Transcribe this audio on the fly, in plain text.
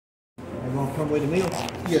gonna come with the meal?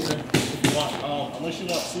 Yes, sir. If you want, unless you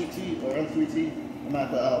want sweet tea or unsweet tea, I'm going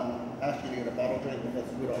to have to ask you to get a bottle drink because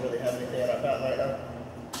we don't really have anything in our fountain right now.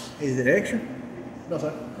 Is it extra? No,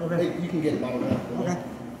 sir. Okay. Hey, you can get a bottle drink. Okay.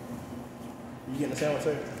 You getting a sandwich,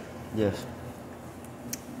 sir? Yes.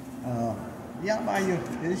 Yeah, I'll buy you.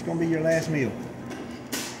 This is gonna be your last meal.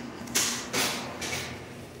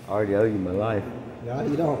 I already owe you my life. No,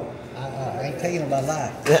 you don't. I ain't taking my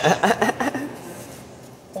life.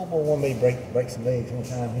 Bobo wanted me to break some legs one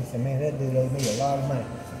time. He said, man, that dude owed me a lot of money.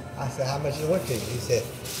 I said, how much is it worth to you? He said,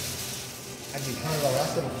 I give $100. I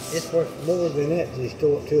said, it's worth more than that to just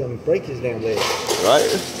go up to him and break his damn leg. Right?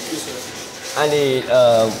 I need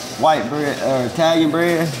white bread or Italian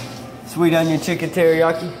bread, sweet onion chicken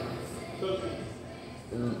teriyaki.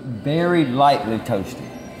 Very lightly toasted.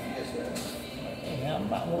 Yeah, I'm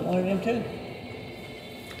about one of them too.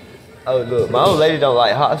 Oh look, my old lady don't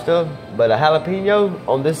like hot stuff, but a jalapeno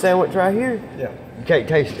on this sandwich right here, Yeah. you can't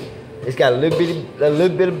taste it. It's got a little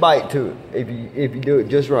bit of bite to it if you do it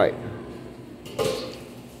just right.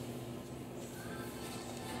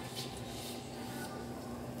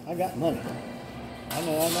 I got money. I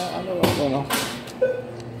know what's going on.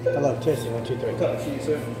 Hello, testing, 1, 2, 3. Cut and cheese,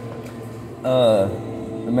 sir.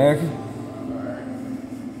 American?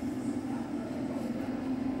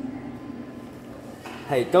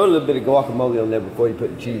 Hey, throw a little bit of guacamole on there before you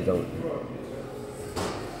put the cheese on it.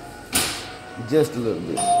 Just a little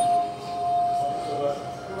bit.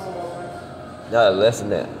 No, less than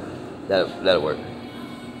that. That'll work.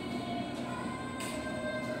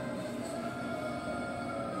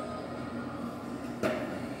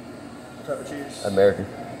 What type of cheese? American.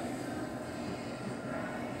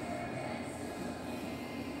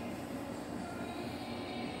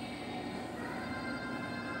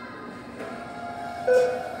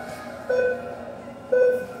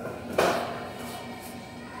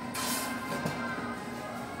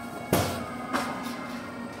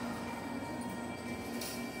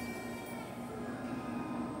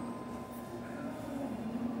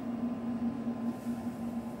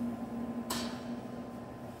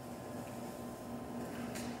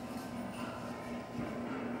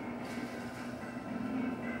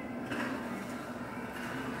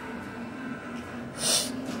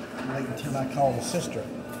 Wait until I call the sister.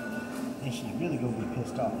 And she's really gonna be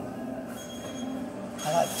pissed off.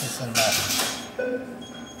 I like pissing them off.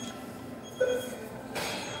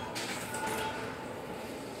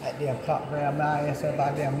 That damn cop grabbed my ass up.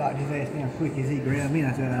 I damn locked his ass down quick as he grabbed me.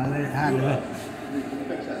 I said,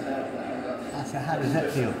 how does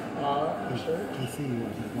that feel? He see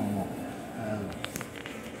what's going on.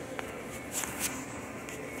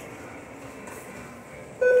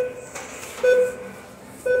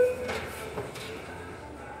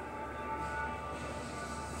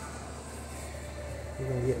 We're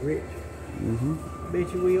gonna get rich.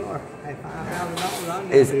 Bet you we are. At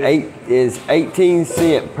 $5,000, It's 18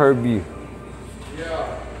 cents per view.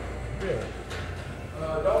 Yeah. Really?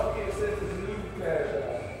 Don't forget to send the new cash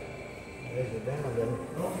out. There's a damn of them.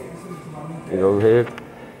 Don't forget to send it to my new cash. You go ahead.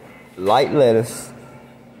 Light lettuce.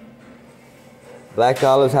 Black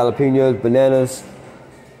olives, jalapenos, bananas.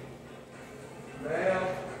 Ma'am.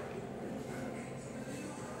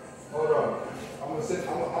 Hold on. I'm gonna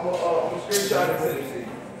screenshot and send it to you.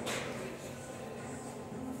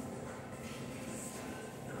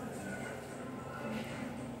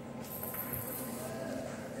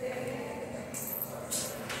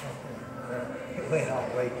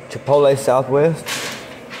 Wait. Chipotle Southwest.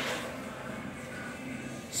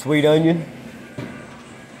 Sweet onion.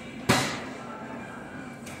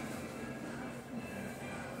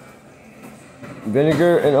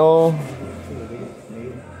 Vinegar and oil.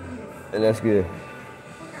 And that's good.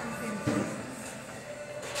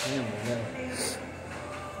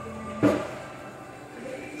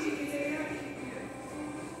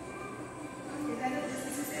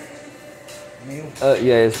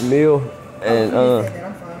 Yeah, it's meal and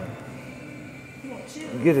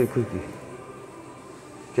get a cookie.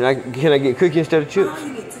 Can I get cookie instead of chips?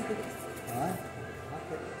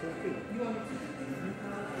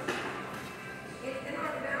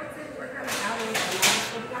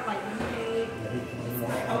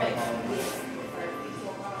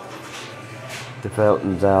 The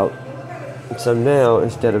fountain's out. So now,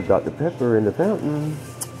 instead of Dr. Pepper in the fountain,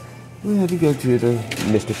 we have to go to the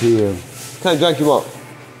Mr. PM. What kind of drink you want?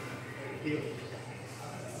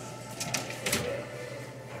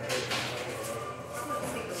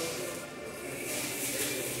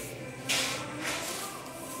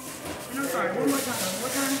 And I'm sorry, one more time.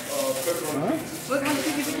 What kind of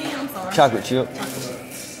cookies again? I'm sorry. Chocolate chip.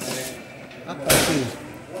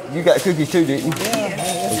 You got cookies too, didn't you? Yeah.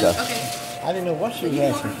 Okay. Okay. I didn't know what she was You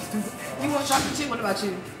asking. want chocolate chip? What about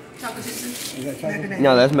you? Chocolate chip too? Is that chocolate?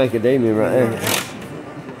 No, that's macadamia right there.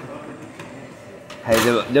 Hey,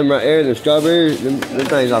 them right there, the strawberries, them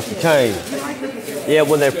things off the chain. Yeah,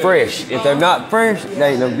 when they're fresh. If they're not fresh,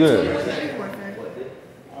 they ain't no good.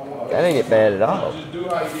 That ain't bad at all.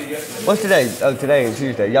 What's today? Oh, today is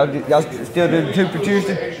Tuesday. Y'all still do the 2 for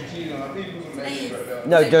Tuesday?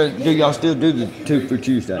 No, do y'all still do the 2 for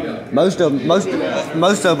Tuesday? Most of them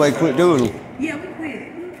ain't quit doing them. Yeah, we quit.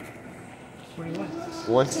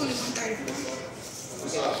 One.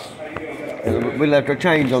 And we left our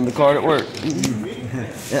change on the card at work.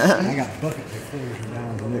 I got buckets of quarters and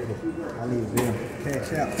dimes and nickels. I leave them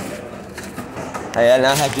cash out. Hey, and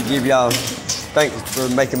I have to give y'all thanks for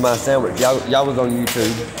making my sandwich. Y'all was on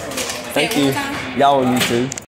YouTube. Thank you. Y'all on YouTube.